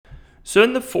So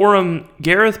in the forum,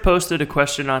 Gareth posted a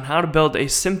question on how to build a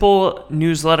simple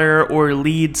newsletter or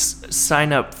leads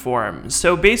sign-up form.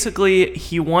 So basically,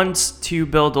 he wants to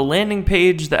build a landing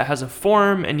page that has a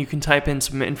form, and you can type in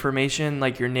some information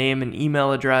like your name and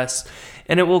email address,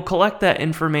 and it will collect that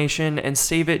information and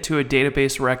save it to a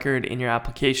database record in your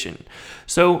application.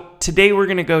 So today we're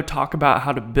going to go talk about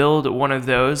how to build one of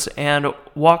those and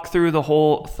walk through the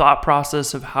whole thought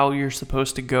process of how you're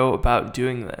supposed to go about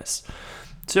doing this.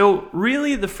 So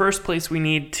really the first place we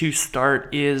need to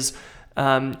start is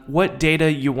what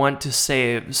data you want to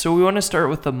save. So we want to start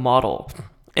with the model,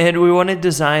 and we want to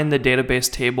design the database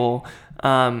table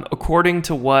according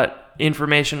to what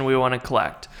information we want to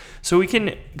collect. So we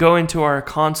can go into our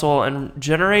console and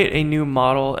generate a new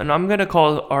model, and I'm going to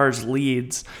call ours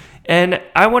leads. And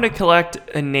I want to collect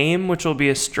a name, which will be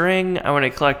a string. I want to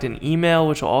collect an email,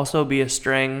 which will also be a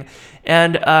string.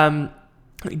 And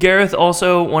Gareth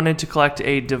also wanted to collect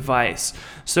a device.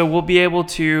 So we'll be able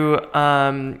to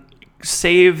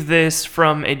save this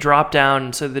from a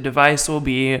drop-down. So the device will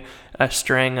be a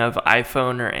string of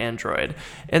iPhone or Android.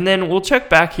 And then we'll check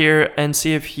back here and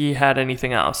see if he had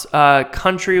anything else.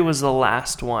 Country was the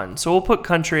last one. So we'll put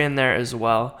country in there as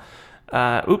well.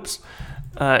 So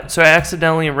I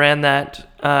accidentally ran that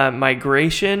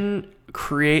migration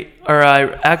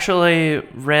I actually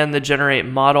ran the generate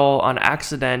model on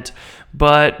accident,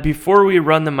 but before we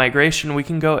run the migration, we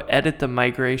can go edit the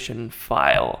migration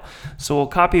file. So we'll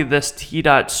copy this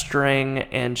t.string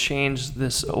and change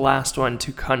this last one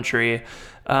to country,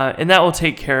 and that will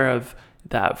take care of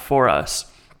that for us.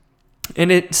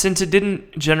 And since it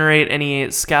didn't generate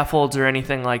any scaffolds or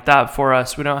anything like that for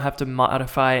us, we don't have to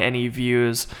modify any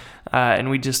views, and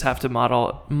we just have to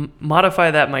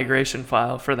modify that migration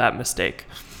file for that mistake.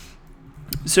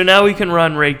 So now we can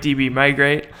run rakedb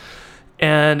migrate,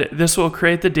 and this will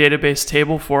create the database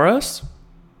table for us.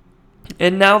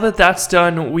 And now that that's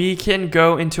done, we can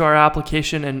go into our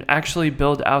application and actually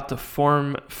build out the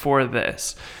form for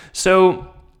this.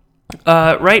 So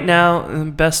right now,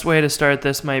 the best way to start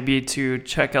this might be to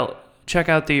check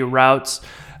out the routes.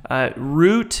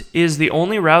 Root is the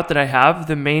only route that I have,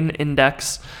 the main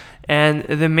index, and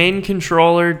the main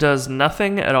controller does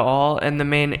nothing at all, and the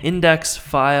main index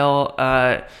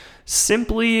file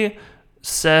simply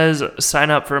says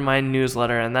sign up for my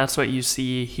newsletter, and that's what you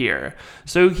see here.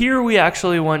 So here we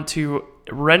actually want to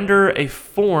render a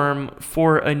form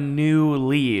for a new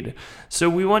lead. So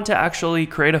we want to actually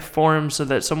create a form so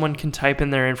that someone can type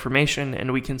in their information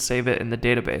and we can save it in the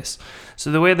database.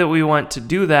 So the way that we want to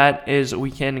do that is we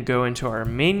can go into our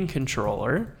main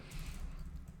controller,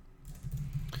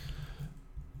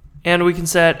 and we can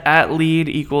set @lead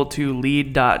equal to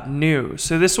lead.new.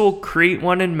 So this will create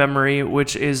one in memory,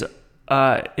 which is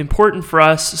important for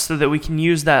us so that we can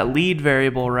use that lead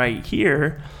variable right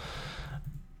here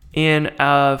in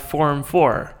form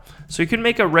 4. So you can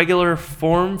make a regular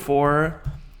form 4,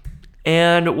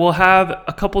 and we'll have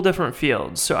a couple different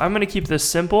fields. So I'm going to keep this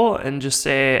simple and just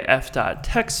say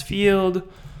f.text field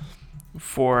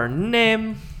for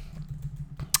name.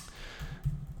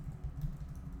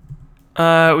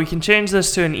 We can change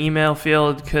this to an email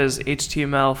field because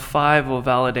HTML5 will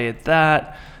validate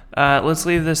that. Let's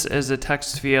leave this as a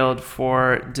text field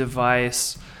for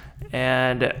device,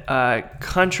 and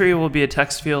country will be a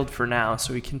text field for now,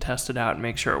 so we can test it out and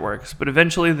make sure it works. But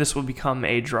eventually this will become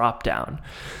a drop down.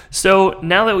 So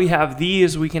now that we have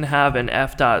these, we can have an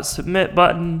f.submit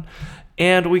button,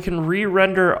 and we can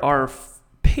re-render our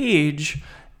page,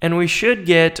 and we should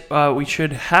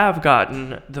have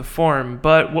gotten the form.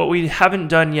 But what we haven't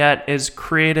done yet is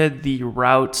created the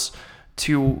routes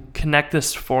to connect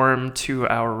this form to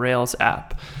our Rails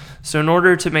app. So in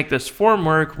order to make this form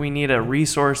work, we need a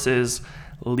resources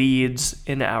leads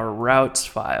in our routes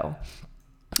file.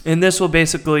 And this will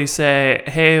basically say,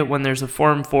 hey, when there's a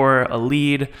form for a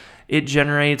lead, it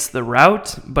generates the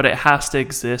route, but it has to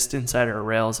exist inside our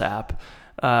Rails app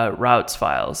routes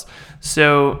files.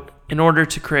 So in order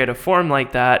to create a form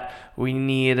like that, we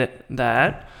need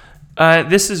that.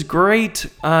 This is great.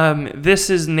 This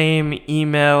is name,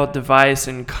 email, device,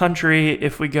 and country.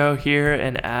 If we go here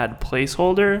and add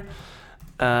placeholder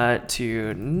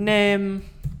to name,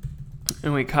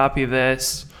 and we copy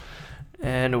this,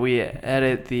 and we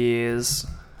edit these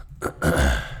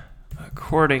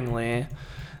accordingly,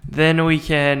 then we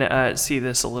can see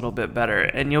this a little bit better.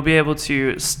 And you'll be able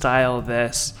to style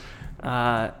this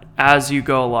as you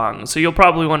go along. So you'll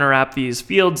probably want to wrap these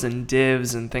fields and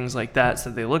divs and things like that so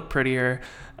they look prettier.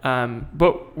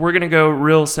 But we're going to go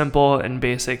real simple and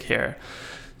basic here.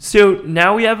 So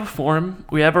now we have a form,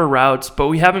 we have our routes, but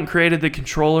we haven't created the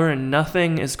controller and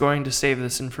nothing is going to save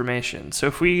this information. So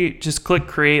if we just click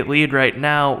create lead right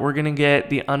now, we're going to get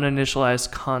the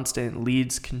uninitialized constant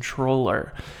leads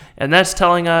controller. And that's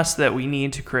telling us that we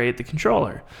need to create the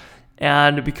controller.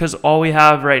 And because all we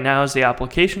have right now is the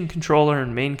application controller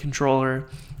and main controller,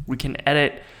 we can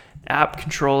edit app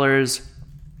controllers,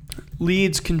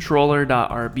 leads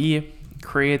controller.rb,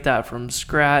 create that from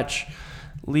scratch.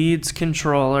 Leads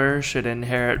controller should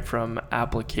inherit from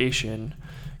application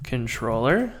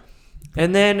controller.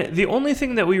 And then the only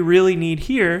thing that we really need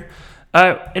here,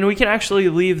 and we can actually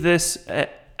leave this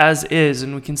as is,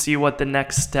 and we can see what the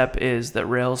next step is that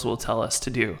Rails will tell us to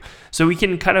do. So we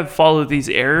can kind of follow these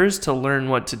errors to learn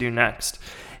what to do next.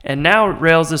 And now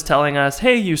Rails is telling us,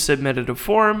 hey, you submitted a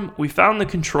form, we found the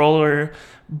controller,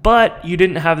 but you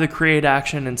didn't have the create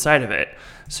action inside of it.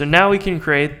 So now we can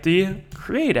create the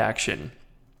create action.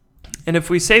 And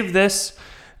if we save this,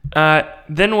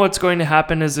 then what's going to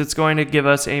happen is it's going to give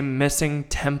us a missing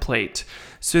template.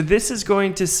 So this is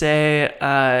going to say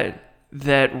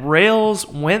that Rails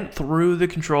went through the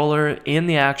controller in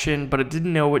the action, but it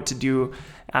didn't know what to do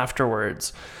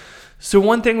afterwards. So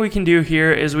one thing we can do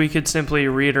here is we could simply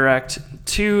redirect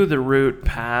to the root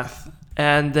path,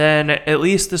 and then at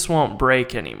least this won't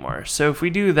break anymore. So if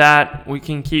we do that, we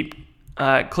can keep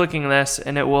clicking this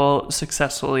and it will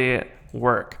successfully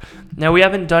work. Now we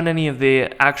haven't done any of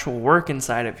the actual work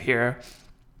inside of here,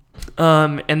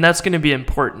 and that's going to be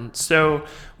important. So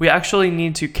we actually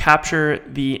need to capture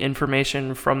the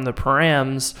information from the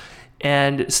params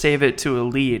and save it to a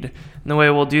lead. And the way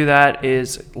we'll do that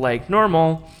is like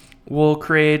normal. We'll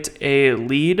create a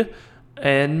lead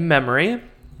in memory.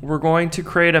 We're going to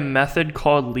create a method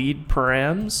called lead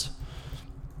params.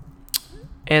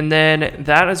 And then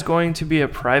that is going to be a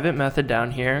private method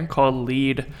down here called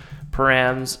lead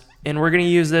params. And we're going to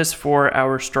use this for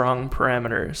our strong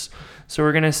parameters. So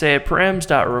we're going to say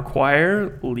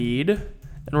params.require lead,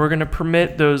 and we're going to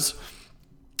permit those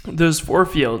 4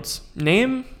 fields: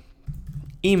 name,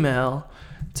 email,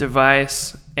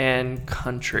 device, and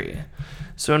country.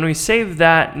 So when we save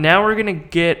that, now we're going to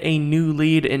get a new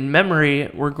lead in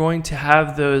memory. We're going to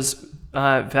have those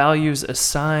values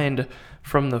assigned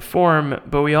from the form,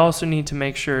 but we also need to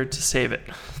make sure to save it.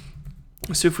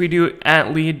 So if we do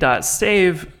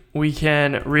 @lead.save, we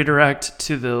can redirect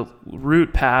to the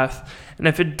root path. And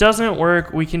if it doesn't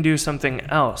work, we can do something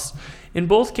else. In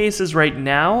both cases right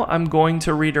now, I'm going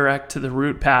to redirect to the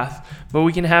root path, but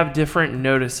we can have different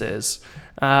notices.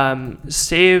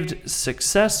 Saved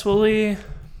successfully,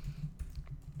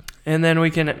 and then we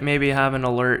can maybe have an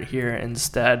alert here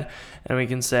instead, and we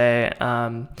can say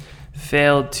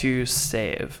failed to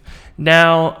save.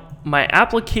 Now, my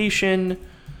application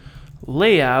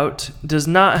layout does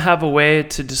not have a way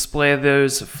to display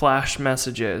those flash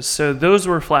messages. So those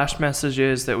were flash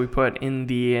messages that we put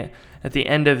in at the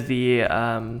end of the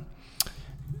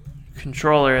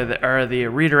controller, or the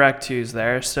redirect to's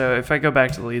there. So if I go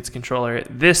back to the leads controller,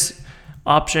 this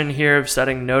option here of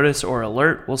setting notice or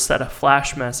alert will set a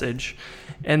flash message.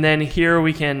 And then here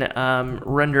we can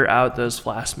render out those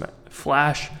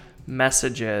flash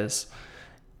messages.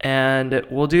 And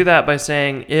we'll do that by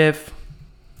saying if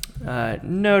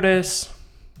notice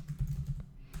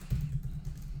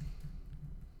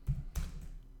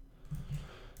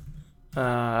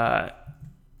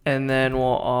and then we'll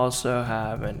also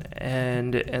have an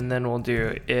end, and then we'll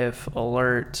do if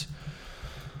alert,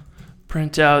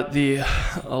 print out the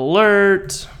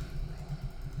alert,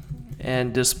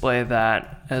 and display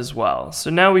that as well.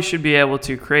 So now we should be able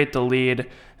to create the lead, and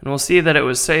we'll see that it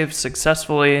was saved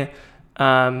successfully,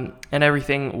 and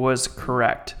everything was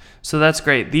correct. So that's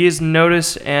great. These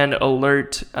notice and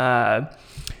alert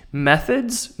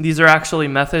methods, these are actually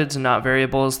methods and not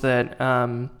variables that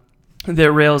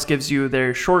Rails gives you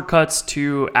their shortcuts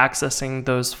to accessing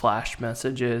those flash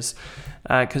messages.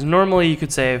 Because normally you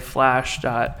could say flash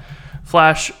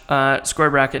square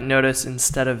bracket notice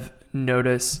instead of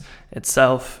notice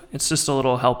itself. It's just a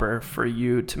little helper for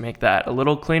you to make that a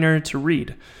little cleaner to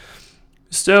read.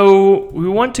 So we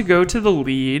want to go to the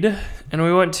lead, and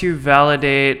we want to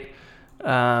validate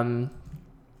the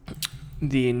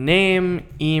name,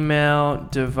 email,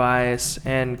 device,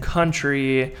 and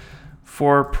country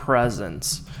for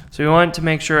presence. So we want to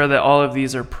make sure that all of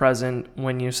these are present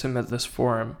when you submit this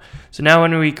form. So now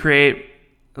when we create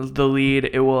the lead,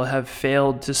 it will have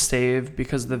failed to save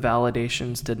because the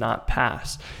validations did not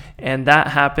pass. And that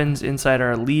happens inside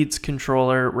our leads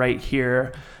controller right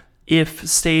here. If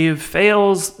save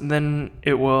fails, then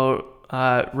it will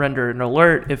render an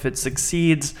alert. If it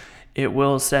succeeds, it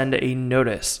will send a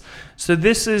notice. So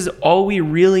this is all we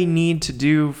really need to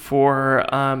do for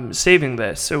saving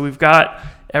this. So we've got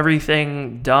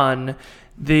everything done.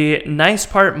 The nice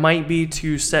part might be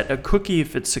to set a cookie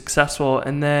if it's successful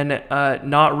and then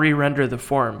not re-render the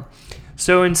form.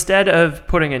 So instead of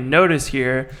putting a notice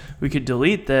here, we could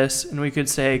delete this and we could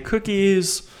say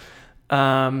cookies,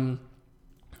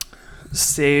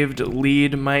 saved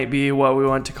lead might be what we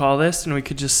want to call this, and we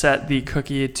could just set the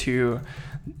cookie to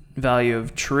value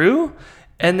of true.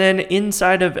 And then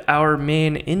inside of our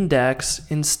main index,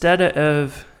 instead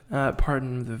of,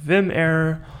 pardon the Vim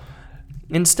error,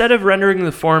 instead of rendering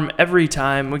the form every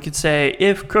time, we could say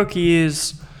if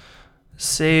cookies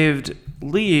saved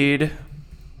lead,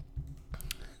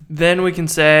 then we can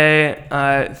say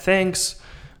thanks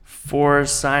for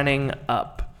signing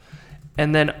up.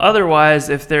 And then otherwise,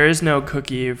 if there is no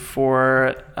cookie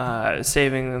for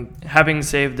having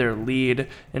saved their lead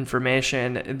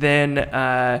information, then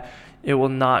it will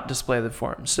not display the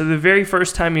form. So the very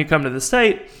first time you come to the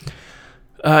site,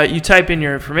 you type in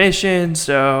your information.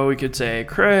 So we could say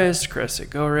Chris at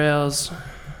GoRails.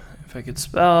 If I could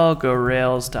spell,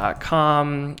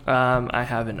 gorails.com. I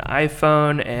have an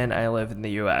iPhone and I live in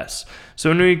the US. So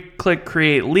when we click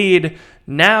create lead,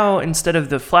 now instead of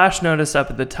the flash notice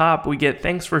up at the top, we get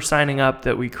thanks for signing up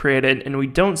that we created, and we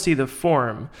don't see the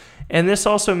form. And this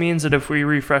also means that if we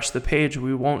refresh the page,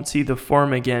 we won't see the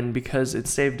form again because it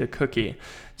saved a cookie.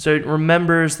 So it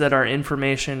remembers that our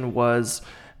information was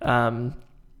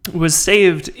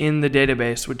saved in the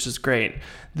database, which is great.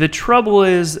 The trouble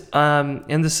is,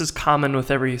 and this is common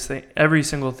with every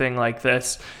single thing like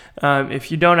this,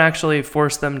 if you don't actually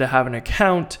force them to have an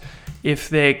account, if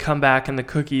they come back and the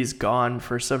cookie's gone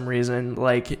for some reason,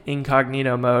 like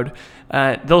incognito mode,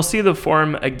 they'll see the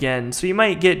form again. So you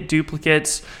might get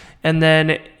duplicates, and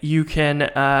then you can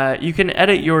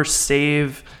edit your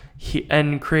save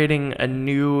and creating a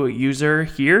new user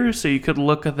here. So you could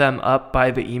look them up by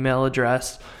the email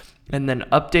address and then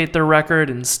update the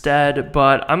record instead.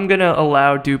 But I'm going to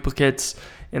allow duplicates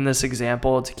in this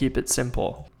example to keep it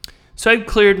simple. So I've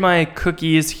cleared my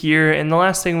cookies here, and the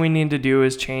last thing we need to do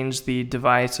is change the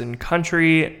device and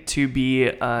country to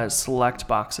be select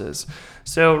boxes.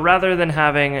 So rather than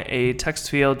having a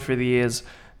text field for these,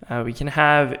 we can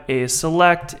have a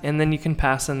select, and then you can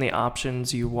pass in the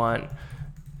options you want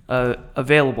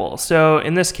available. So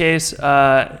in this case,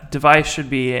 device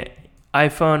should be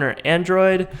iPhone or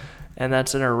Android, and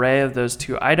that's an array of those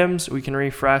two items. We can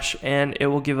refresh, and it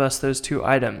will give us those two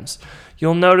items.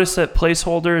 You'll notice that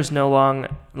placeholder is no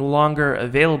longer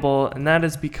available, and that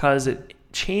is because it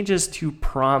changes to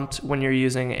prompt when you're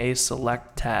using a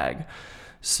select tag.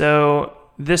 So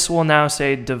this will now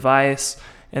say device,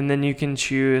 and then you can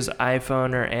choose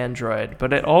iPhone or Android.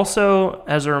 But it also,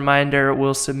 as a reminder,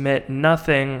 will submit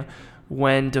nothing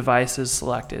when device is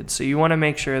selected. So you want to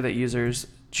make sure that users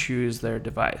choose their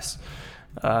device.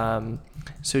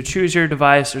 So choose your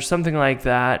device or something like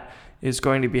that is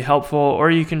going to be helpful, or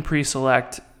you can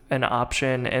pre-select an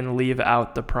option and leave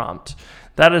out the prompt.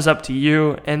 That is up to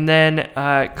you. And then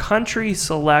country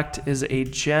select is a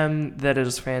gem that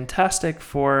is fantastic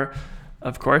for,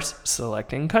 of course,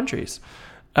 selecting countries.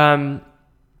 So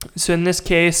in this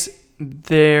case,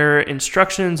 their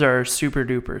instructions are super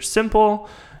duper simple.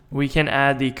 We can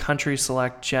add the country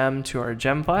select gem to our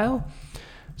gem file.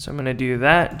 So I'm going to do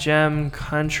that, gem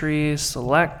country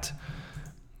select,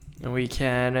 and we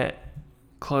can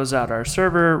close out our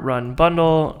server, run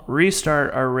bundle,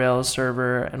 restart our Rails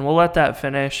server, and we'll let that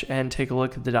finish and take a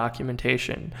look at the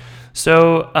documentation.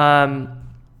 So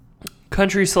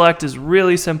country select is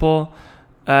really simple.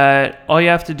 All you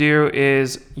have to do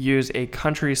is use a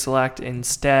country select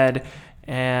instead,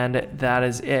 and that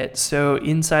is it. So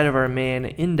inside of our main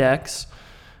index,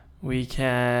 we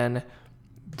can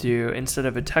do, instead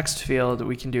of a text field,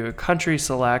 we can do a country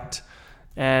select,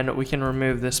 and we can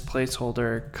remove this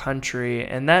placeholder country,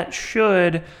 and that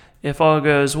should, if all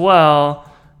goes well,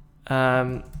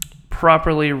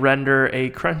 properly render a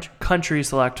country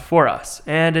select for us,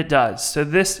 and it does. So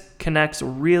this connects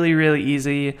really, really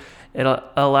easy. It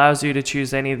allows you to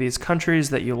choose any of these countries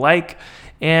that you like,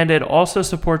 and it also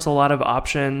supports a lot of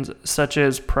options such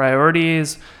as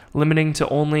priorities, limiting to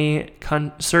only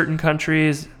certain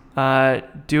countries,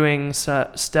 doing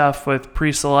stuff with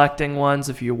pre-selecting ones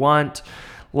if you want.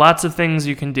 Lots of things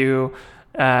you can do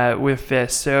with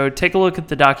this. So take a look at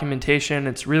the documentation.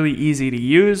 It's really easy to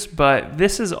use, but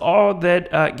this is all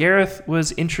that Gareth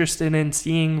was interested in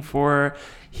seeing for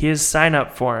his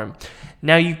sign-up form.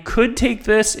 Now you could take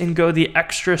this and go the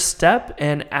extra step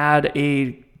and add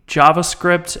a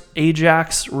JavaScript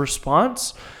AJAX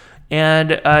response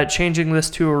and changing this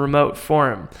to a remote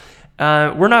form.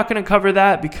 We're not going to cover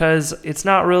that because it's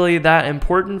not really that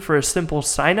important for a simple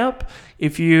sign up.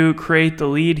 If you create the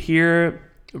lead here,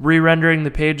 re-rendering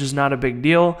the page is not a big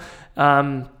deal.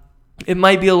 It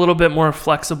might be a little bit more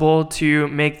flexible to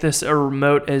make this a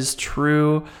remote as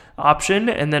true option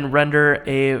and then render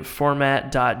a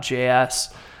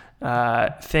format.js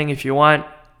thing if you want.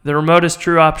 The remote as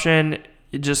true option,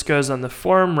 it just goes on the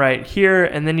form right here,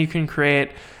 and then you can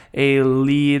create a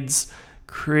leads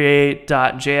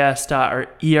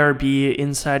create.js.erb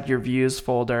inside your views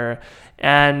folder,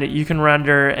 and you can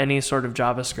render any sort of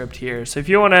JavaScript here. So if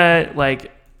you want to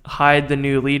like hide the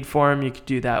new lead form, you could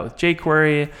do that with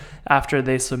jQuery after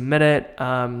they submit it.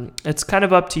 It's kind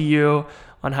of up to you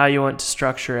on how you want to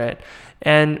structure it.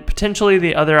 And potentially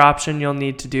the other option you'll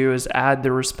need to do is add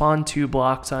the respond to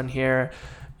blocks on here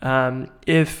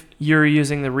if you're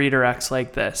using the redirects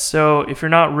like this. So if you're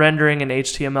not rendering an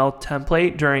HTML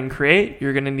template during create,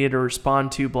 you're going to need a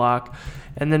respond to block.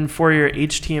 And then for your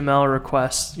HTML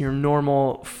requests, your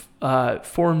normal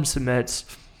form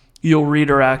submits, you'll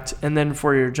redirect. And then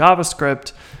for your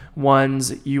JavaScript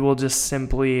ones, you will just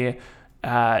simply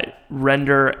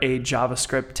render a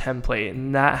JavaScript template.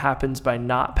 And that happens by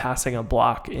not passing a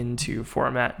block into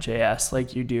format.js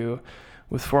like you do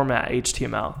with format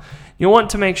HTML. You'll want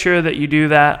to make sure that you do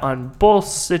that on both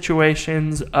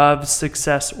situations of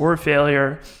success or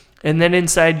failure. And then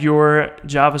inside your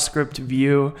JavaScript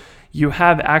view, you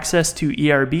have access to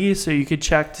ERB, so you could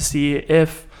check to see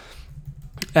if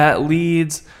at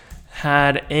leads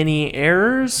had any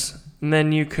errors, and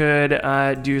then you could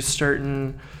do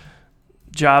certain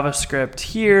JavaScript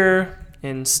here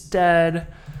instead.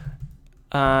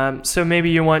 So maybe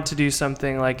you want to do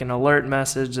something like an alert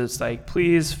message that's like,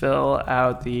 please fill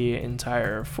out the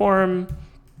entire form.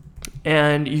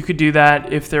 And you could do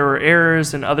that if there were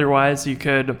errors, and otherwise you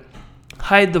could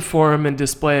hide the form and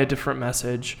display a different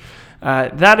message.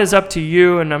 That is up to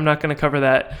you, and I'm not going to cover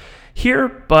that here,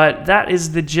 but that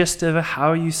is the gist of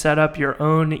how you set up your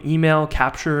own email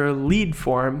capture lead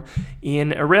form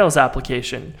in a Rails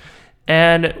application.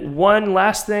 And one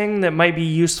last thing that might be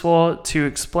useful to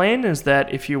explain is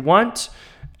that if you want,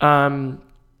 one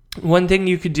thing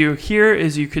you could do here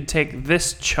is you could take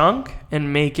this chunk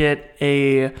and make it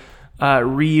a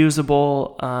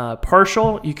reusable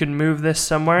partial. You can move this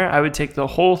somewhere. I would take the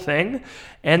whole thing.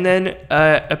 And then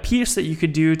a piece that you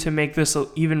could do to make this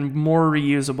even more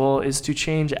reusable is to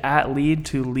change @lead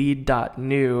to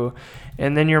lead.new.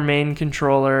 And then your main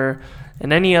controller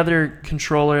and any other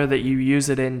controller that you use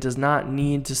it in does not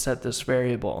need to set this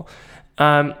variable.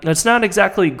 It's not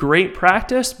exactly great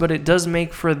practice, but it does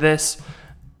make for this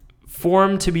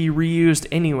form to be reused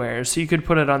anywhere. So you could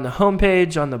put it on the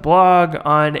homepage, on the blog,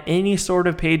 on any sort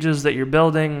of pages that you're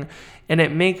building, and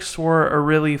it makes for a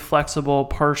really flexible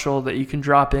partial that you can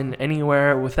drop in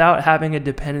anywhere without having a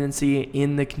dependency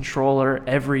in the controller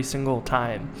every single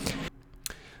time.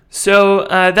 So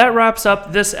that wraps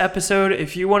up this episode.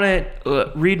 If you want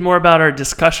to read more about our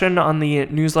discussion on the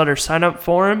newsletter sign-up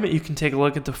forum, you can take a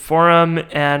look at the forum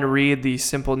and read the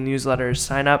simple newsletter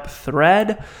sign-up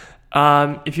thread.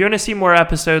 If you want to see more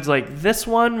episodes like this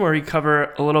one, where we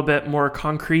cover a little bit more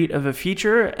concrete of a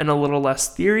feature and a little less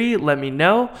theory, let me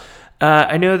know.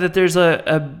 I know that there's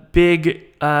a big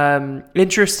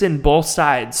interest in both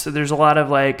sides. So there's a lot of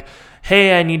like,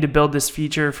 hey, I need to build this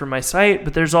feature for my site,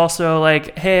 but there's also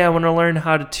like, hey, I want to learn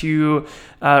how to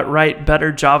write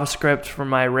better JavaScript for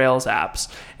my Rails apps.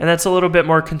 And that's a little bit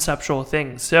more conceptual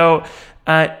thing. So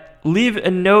leave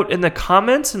a note in the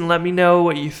comments and let me know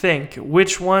what you think.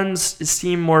 Which ones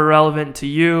seem more relevant to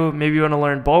you? Maybe you want to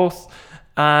learn both.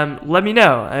 Let me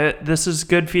know. This is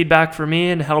good feedback for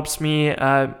me and helps me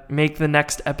make the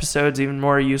next episodes even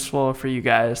more useful for you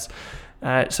guys.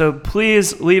 So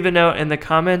please leave a note in the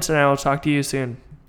comments, and I will talk to you soon.